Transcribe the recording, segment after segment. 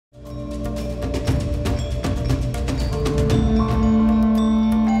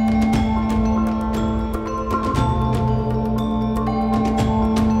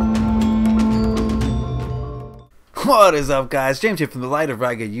What is up, guys? James here from the Light of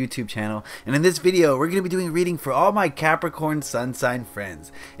Raga YouTube channel, and in this video we're going to be doing a reading for all my Capricorn sun sign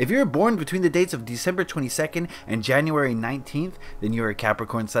friends. If you're born between the dates of December 22nd and January 19th, then you're a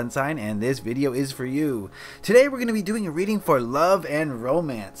Capricorn sun sign and this video is for you. Today we're going to be doing a reading for love and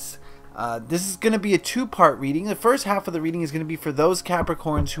romance. This is going to be a two-part reading. The first half of the reading is going to be for those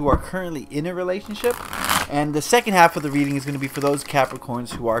Capricorns who are currently in a relationship, and the second half of the reading is going to be for those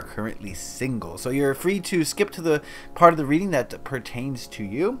Capricorns who are currently single. So you're free to skip to the part of the reading that pertains to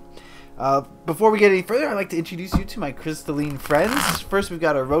you. Before we get any further, I'd like to introduce you to my crystalline friends. First, we've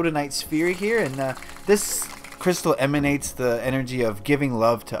got a rhodonite sphere here, and this crystal emanates the energy of giving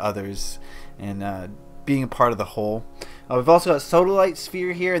love to others and being a part of the whole. We've also got sodalite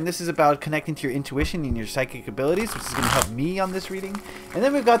sphere here, and this is about connecting to your intuition and your psychic abilities, which is going to help me on this reading. And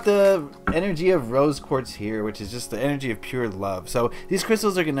then we've got the energy of rose quartz here, which is just the energy of pure love. So these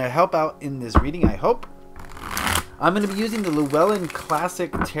crystals are going to help out in this reading, I hope. I'm going to be using the Llewellyn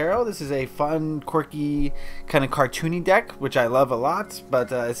Classic Tarot. This is a fun, quirky, kind of cartoony deck, which I love a lot,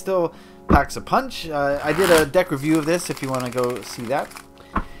 but it still packs a punch. I did a deck review of this if you want to go see that.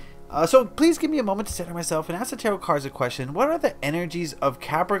 So please give me a moment to center myself and ask the tarot cards a question. What are the energies of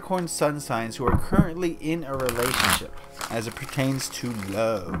Capricorn sun signs who are currently in a relationship as it pertains to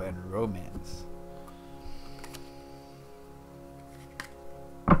love and romance?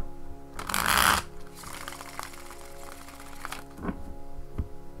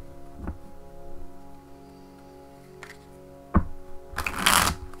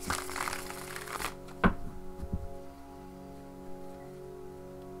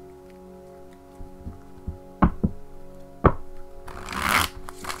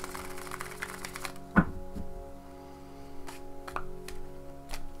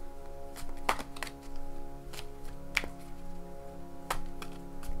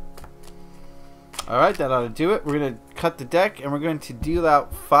 Alright, that ought to do it. We're going to cut the deck and we're going to deal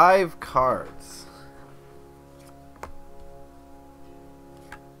out 5 cards.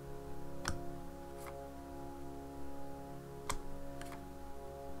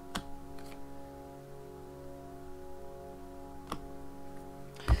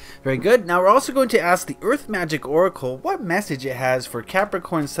 Very good. Now we're also going to ask the Earth Magic Oracle what message it has for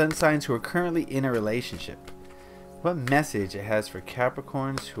Capricorn sun signs who are currently in a relationship. What message it has for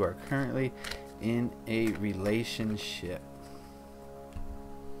Capricorns who are currently in a relationship.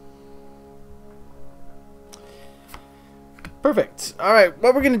 Perfect. Alright,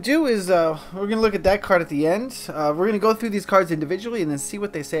 what we're going to do is we're going to look at that card at the end. We're going to go through these cards individually and then see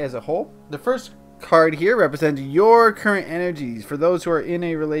what they say as a whole. The first card here represents your current energies for those who are in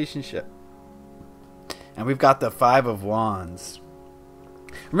a relationship. And we've got the 5 of Wands.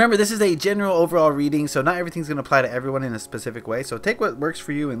 Remember, this is a general overall reading, so not everything's going to apply to everyone in a specific way. So take what works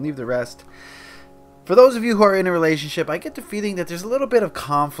for you and leave the rest. For those of you who are in a relationship, I get the feeling that there's a little bit of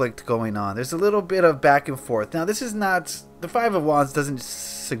conflict going on. There's a little bit of back and forth. Now, this is not... The 5 of Wands doesn't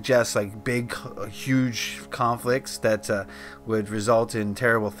suggest like big, huge conflicts that would result in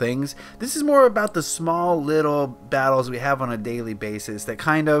terrible things. This is more about the small little battles we have on a daily basis that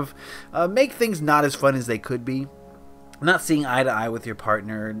kind of make things not as fun as they could be. Not seeing eye to eye with your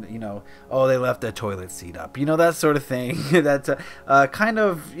partner, you know, oh, they left the toilet seat up, you know, that sort of thing. That kind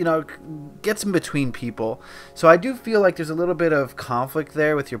of, you know, gets in between people. So I do feel like there's a little bit of conflict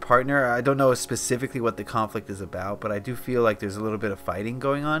there with your partner. I don't know specifically what the conflict is about, but I do feel like there's a little bit of fighting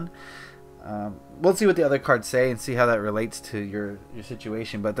going on. We'll see what the other cards say and see how that relates to your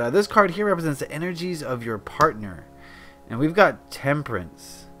situation. But this card here represents the energies of your partner. And we've got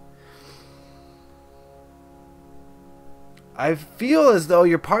Temperance. I feel as though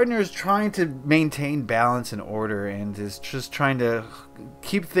your partner is trying to maintain balance and order and is just trying to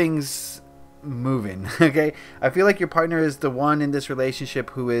keep things moving. Okay, I feel like your partner is the one in this relationship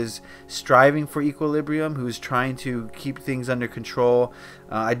who is striving for equilibrium, who is trying to keep things under control.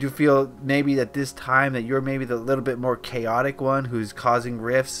 I do feel maybe at this time that you're maybe the little bit more chaotic one who's causing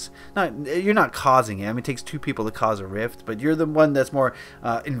rifts. You're not causing it. I mean, it takes 2 people to cause a rift, but you're the one that's more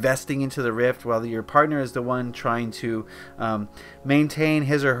investing into the rift, while your partner is the one trying to maintain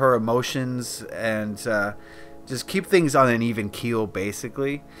his or her emotions and just keep things on an even keel,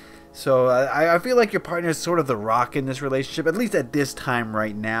 basically. So I feel like your partner is sort of the rock in this relationship, at least at this time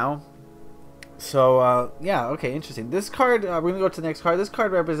right now. So yeah, okay, interesting. This card, we're going to go to the next card. This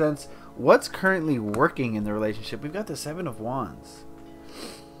card represents what's currently working in the relationship. We've got the 7 of Wands.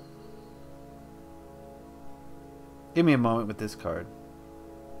 Give me a moment with this card.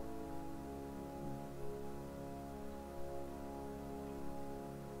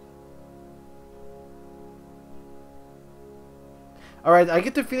 Alright, I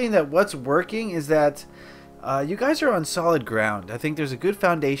get the feeling that what's working is that You guys are on solid ground. I think there's a good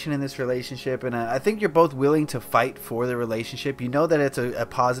foundation in this relationship, and I think you're both willing to fight for the relationship. You know that it's a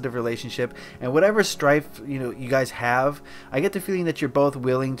positive relationship, and whatever strife you guys have, I get the feeling that you're both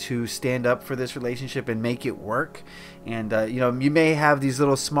willing to stand up for this relationship and make it work. And you may have these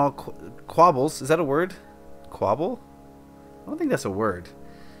little small quabbles. Is that a word? Quabble? I don't think that's a word.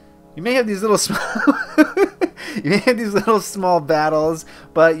 You may have these little small you may have these little small battles,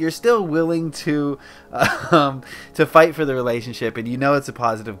 but you're still willing to fight for the relationship, and you know it's a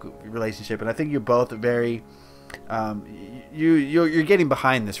positive relationship. And I think you're both very you're getting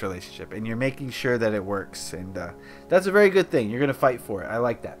behind this relationship, and you're making sure that it works, and that's a very good thing. You're gonna fight for it. I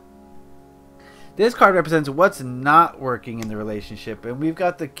like that. This card represents what's not working in the relationship, and we've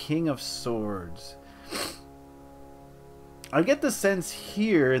got the King of Swords. I get the sense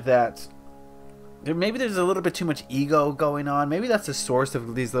here that maybe there's a little bit too much ego going on. Maybe that's the source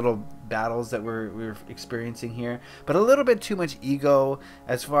of these little battles that we're experiencing here. But a little bit too much ego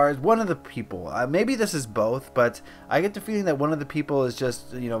as far as one of the people. Maybe this is both, but I get the feeling that one of the people is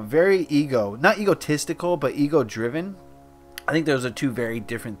just, very not egotistical, but ego-driven. I think those are two very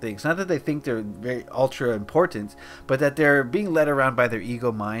different things. Not that they think they're very ultra important, but that they're being led around by their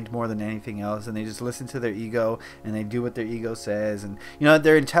ego mind more than anything else, and they just listen to their ego and they do what their ego says. And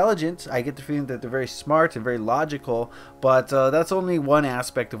they're intelligent. I get the feeling that they're very smart and very logical, but that's only one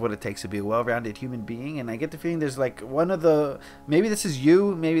aspect of what it takes to be a well-rounded human being. And I get the feeling there's like maybe this is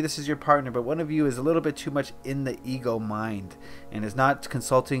you, maybe this is your partner, but one of you is a little bit too much in the ego mind and is not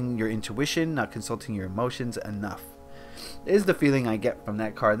consulting your intuition, not consulting your emotions enough. Is the feeling I get from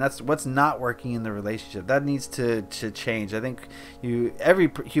that card, and that's what's not working in the relationship. That needs to change. I think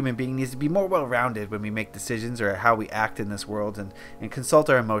every human being needs to be more well-rounded when we make decisions or how we act in this world, and consult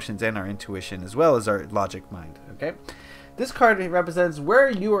our emotions and our intuition as well as our logic mind. Okay, this card represents where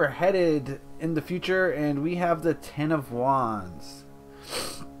you are headed in the future, and we have the Ten of Wands.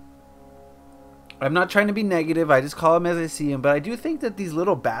 I'm not trying to be negative. I just call them as I see them. But I do think that these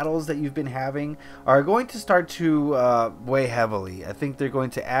little battles that you've been having are going to start to weigh heavily. I think they're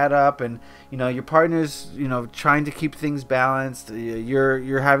going to add up, and your partner's trying to keep things balanced.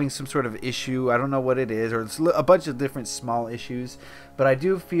 You're having some sort of issue. I don't know what it is, or it's a bunch of different small issues. But I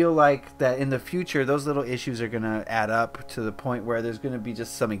do feel like that in the future, those little issues are going to add up to the point where there's going to be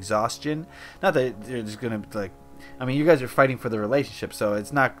just some exhaustion. Not that they're just going to you guys are fighting for the relationship, so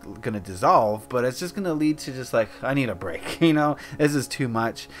it's not going to dissolve, but it's just going to lead to just like, I need a break, this is too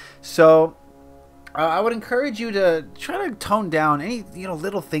much. So I would encourage you to try to tone down any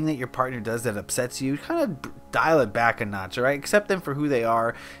little thing that your partner does that upsets you. Kind of dial it back a notch, all right? Accept them for who they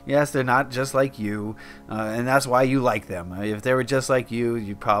are. Yes, they're not just like you, and that's why you like them. If they were just like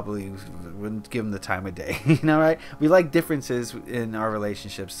you probably wouldn't give them the time of day, right? We like differences in our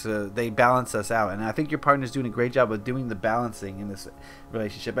relationships, so they balance us out, and I think your partner's doing a great job of doing the balancing in this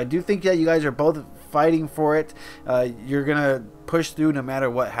relationship. I do think that you guys are both fighting for it. You're gonna push through no matter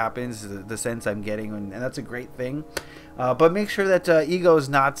what happens, the sense I'm getting, and that's a great thing. But make sure that ego is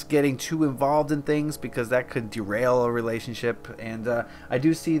not getting too involved in things, because that could derail a relationship. And I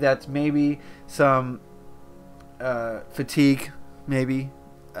do see that maybe some fatigue, maybe.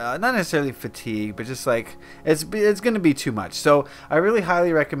 Not necessarily fatigue, but just like it's going to be too much. So I really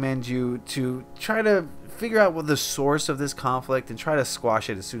highly recommend you to try to figure out what the source of this conflict and try to squash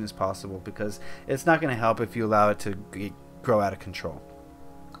it as soon as possible, because it's not going to help if you allow it to grow out of control.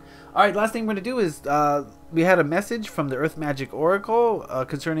 Alright, last thing we're going to do is we had a message from the Earth Magic Oracle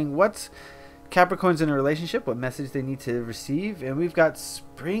concerning what's Capricorns in a relationship, what message they need to receive, and we've got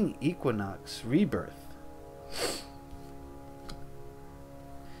Spring Equinox Rebirth.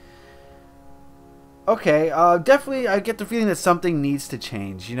 Okay, definitely I get the feeling that something needs to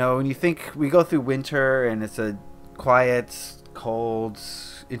change. When you think we go through winter and it's a quiet, cold,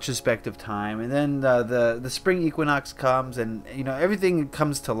 introspective time, and then the spring equinox comes, and everything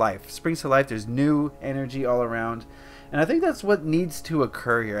comes to life, springs to life. There's new energy all around, and I think that's what needs to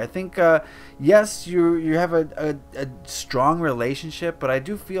occur here. I think yes, you have a strong relationship, but I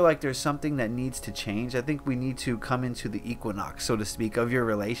do feel like there's something that needs to change. I think we need to come into the equinox, so to speak, of your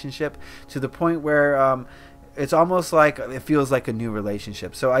relationship, to the point where it's almost like it feels like a new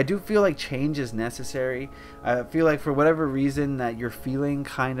relationship. So I do feel like change is necessary. I feel like for whatever reason that you're feeling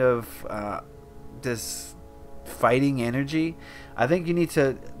kind of this fighting energy, I think you need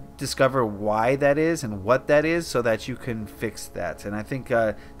to discover why that is and what that is, so that you can fix that. And I think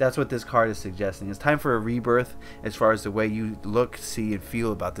that's what this card is suggesting. It's time for a rebirth as far as the way you look, see, and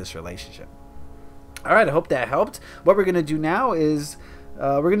feel about this relationship. Alright, I hope that helped. What we're going to do now is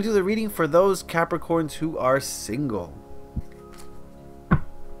we're going to do the reading for those Capricorns who are single.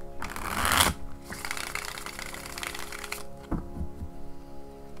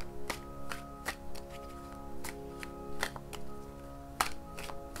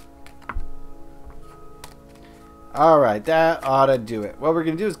 Alright, that ought to do it. What we're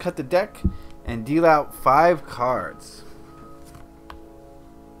going to do is cut the deck and deal out 5 cards.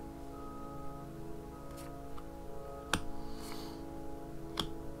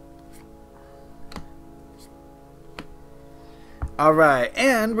 Alright,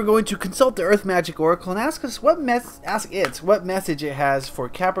 and we're going to consult the Earth Magic Oracle and ask it what message it has for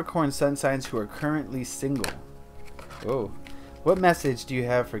Capricorn sun signs who are currently single. Oh, what message do you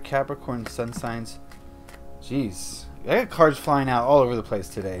have for Capricorn sun signs? Jeez, I got cards flying out all over the place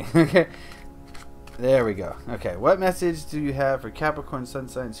today. Okay, there we go. Okay, what message do you have for Capricorn sun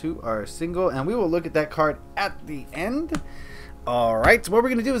signs who are single? And we will look at that card at the end. Alright, so what we're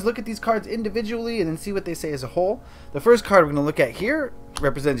going to do is look at these cards individually and then see what they say as a whole. The first card we're going to look at here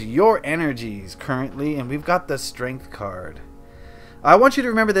represents your energies currently, and we've got the Strength card. I want you to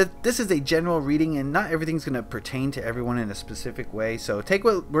remember that this is a general reading and not everything's going to pertain to everyone in a specific way, so take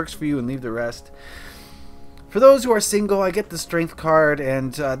what works for you and leave the rest. For those who are single, I get the Strength card,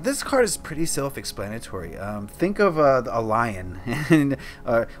 and this card is pretty self-explanatory. Think of a lion, and,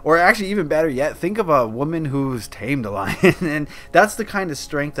 or actually even better yet, think of a woman who's tamed a lion, and that's the kind of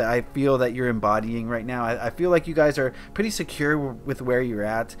strength that I feel that you're embodying right now. I feel like you guys are pretty secure with where you're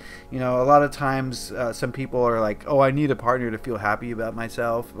at. You know, a lot of times some people are like, oh, I need a partner to feel happy about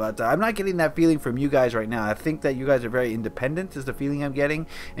myself, but I'm not getting that feeling from you guys right now. I think that you guys are very independent is the feeling I'm getting,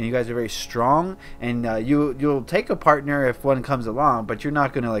 and you guys are very strong, and you'll take a partner if one comes along, but you're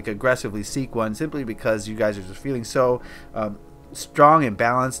not going to like aggressively seek one simply because you guys are just feeling so strong and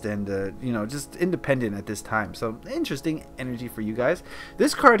balanced and you know, just independent at this time. So interesting energy for you guys.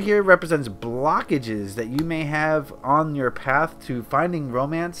 This card here represents blockages that you may have on your path to finding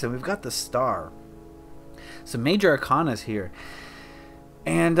romance, and we've got the Star. Some major arcanas here.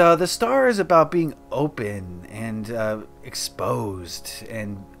 And the Star is about being open and exposed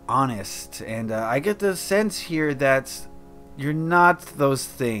and honest, and I get the sense here that you're not those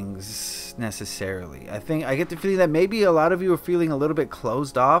things necessarily. I get the feeling that maybe a lot of you are feeling a little bit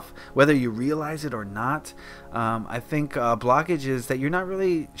closed off, whether you realize it or not. I think blockage is that you're not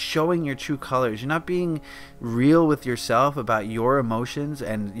really showing your true colors. You're not being real with yourself about your emotions,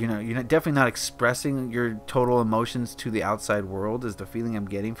 and you know, you're definitely not expressing your total emotions to the outside world is the feeling I'm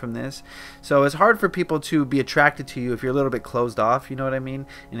getting from this. So it's hard for people to be attracted to you if you're a little bit closed off, you know what I mean?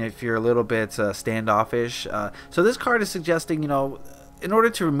 And if you're a little bit standoffish. So this card is suggesting, you know, in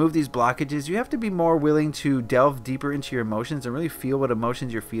order to remove these blockages, you have to be more willing to delve deeper into your emotions and really feel what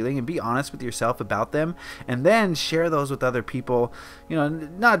emotions you're feeling and be honest with yourself about them, and then share those with other people. You know,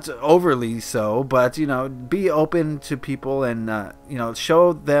 not overly so, but you know, be open to people and you know,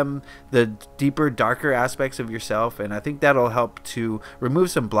 show them the deeper, darker aspects of yourself, and I think that'll help to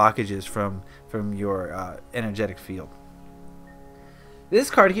remove some blockages from your energetic field. This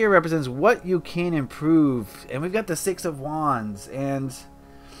card here represents what you can improve, and we've got the Six of Wands, and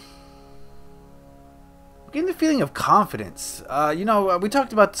I'm getting the feeling of confidence. You know, we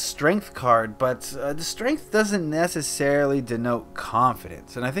talked about the Strength card, but the Strength doesn't necessarily denote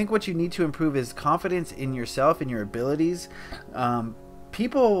confidence, and I think what you need to improve is confidence in yourself and your abilities.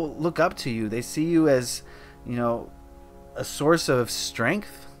 People look up to you. They see you as, you know, a source of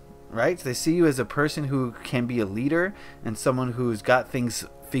strength. Right? They see you as a person who can be a leader and someone who's got things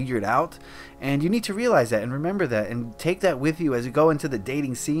figured out, and you need to realize that and remember that and take that with you as you go into the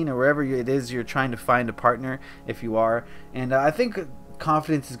dating scene or wherever it is you're trying to find a partner, if you are. And I think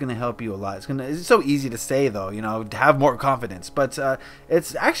confidence is going to help you a lot. It's so easy to say, though, you know, to have more confidence, but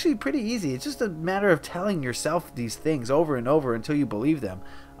it's actually pretty easy. It's just a matter of telling yourself these things over and over until you believe them.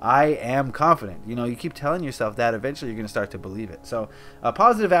 I am confident. You know, you keep telling yourself that, eventually you're going to start to believe it. So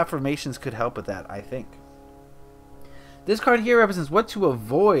positive affirmations could help with that, I think. This card here represents what to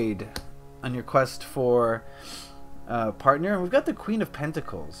avoid on your quest for a partner. We've got the Queen of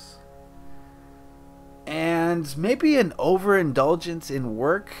Pentacles. And maybe an overindulgence in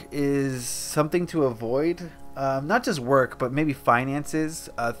work is something to avoid. Not just work, but maybe finances.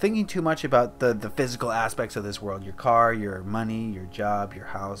 Thinking too much about the physical aspects of this world, your car, your money, your job, your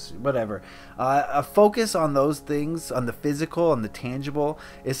house, whatever. A focus on those things, on the physical, on the tangible,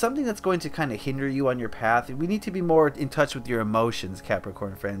 is something that's going to kind of hinder you on your path. We need to be more in touch with your emotions,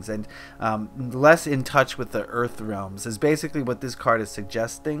 Capricorn friends, and less in touch with the earth realms, is basically what this card is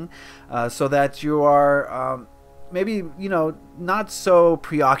suggesting, so that you are maybe, you know, not so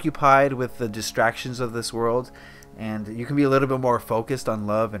preoccupied with the distractions of this world, and you can be a little bit more focused on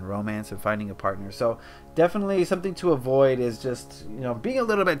love and romance and finding a partner. So definitely something to avoid is just, you know, being a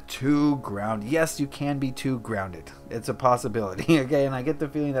little bit too grounded. Yes, you can be too grounded. It's a possibility. Okay, and I get the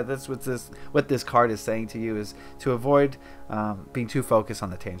feeling that that's what this card is saying to you, is to avoid being too focused on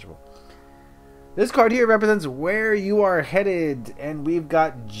the tangible. This card here represents where you are headed, and we've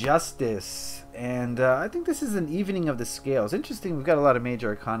got Justice. And I think this is an evening of the scales. Interesting, we've got a lot of major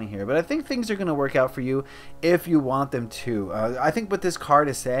arcana here, but I think things are going to work out for you if you want them to. I think what this card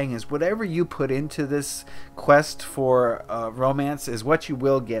is saying is whatever you put into this quest for romance is what you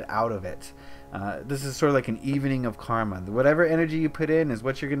will get out of it. This is sort of like an evening of karma. Whatever energy you put in is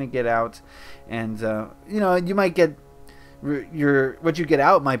what you're going to get out. And, you know, you might get... what you get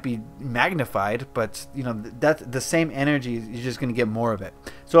out might be magnified, but you know that's the same energy. You're just going to get more of it.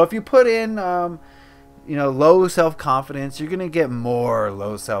 So if you put in you know, low self-confidence, you're going to get more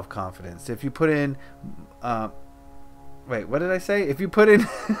low self-confidence. If you put in wait, what did I say? If you put in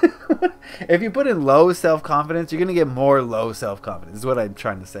if you put in low self-confidence, you're going to get more low self-confidence is what I'm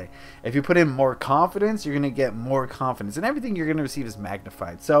trying to say. If you put in more confidence, you're going to get more confidence, and everything you're going to receive is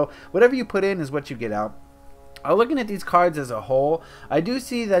magnified. So whatever you put in is what you get out. Looking at these cards as a whole, I do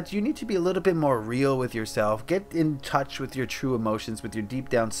see that you need to be a little bit more real with yourself. Get in touch with your true emotions, with your deep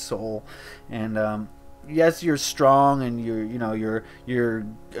down soul. And yes, you're strong, and you're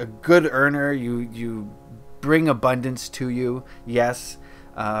a good earner. You bring abundance to you. Yes.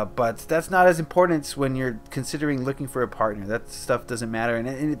 But that's not as important when you're considering looking for a partner. That stuff doesn't matter, and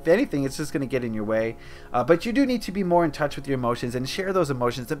if anything, it's just going to get in your way. But you do need to be more in touch with your emotions and share those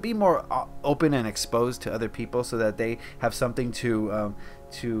emotions, to be more open and exposed to other people, so that they have something to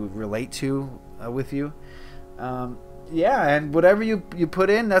relate to with you. Yeah, and whatever you put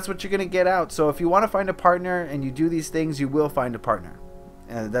in, that's what you're going to get out. So if you want to find a partner and you do these things, you will find a partner.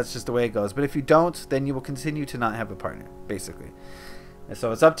 That's just the way it goes. But if you don't, then you will continue to not have a partner, basically.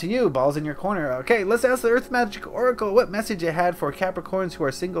 So it's up to you. Ball's in your corner. Okay, let's ask the Earth Magic Oracle what message it had for Capricorns who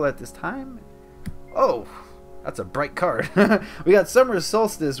are single at this time. Oh, that's a bright card. We got Summer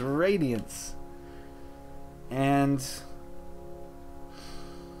Solstice Radiance. And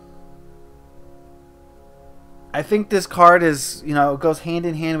I think this card is, you know, goes hand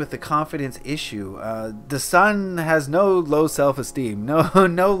in hand with the confidence issue. The sun has no low self-esteem,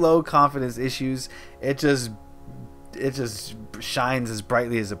 no low confidence issues. It just shines as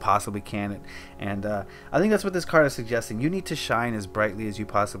brightly as it possibly can, and I think that's what this card is suggesting. You need to shine as brightly as you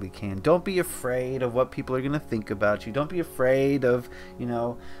possibly can. Don't be afraid of what people are going to think about you. Don't be afraid of, you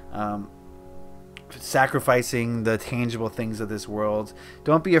know, sacrificing the tangible things of this world.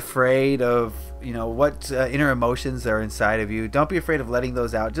 Don't be afraid of, you know, what inner emotions are inside of you. Don't be afraid of letting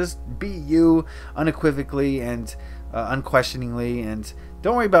those out. Just be you unequivocally and unquestioningly, and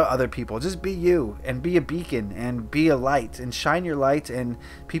don't worry about other people. Just be you, and be a beacon, and be a light, and shine your light, and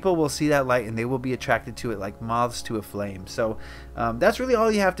people will see that light and they will be attracted to it like moths to a flame. So that's really all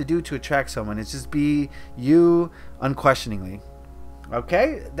you have to do to attract someone, is just be you unquestioningly.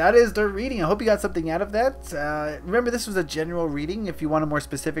 Okay, that is the reading. I hope you got something out of that. Remember, this was a general reading. If you want a more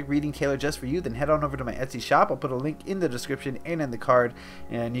specific reading tailored just for you, then head on over to my Etsy shop. I'll put a link in the description and in the card,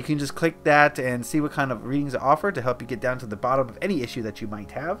 and you can just click that and see what kind of readings I offer to help you get down to the bottom of any issue that you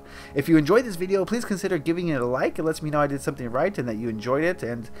might have. If you enjoyed this video, please consider giving it a like. It lets me know I did something right and that you enjoyed it,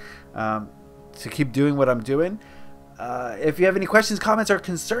 and to keep doing what I'm doing. If you have any questions, comments, or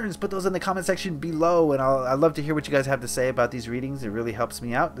concerns, put those in the comment section below, and I'd love to hear what you guys have to say about these readings. It really helps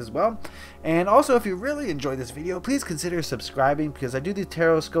me out as well. And also, if you really enjoyed this video, please consider subscribing, because I do these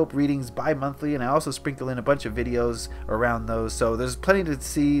Tarotscope readings bi-monthly, and I also sprinkle in a bunch of videos around those, so there's plenty to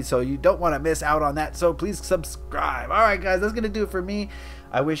see, so you don't want to miss out on that, so please subscribe. Alright guys, that's going to do it for me.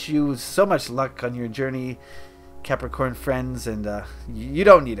 I wish you so much luck on your journey, Capricorn friends, and you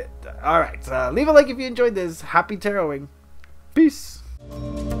don't need it. Alright, leave a like if you enjoyed this. Happy taroting. Peace.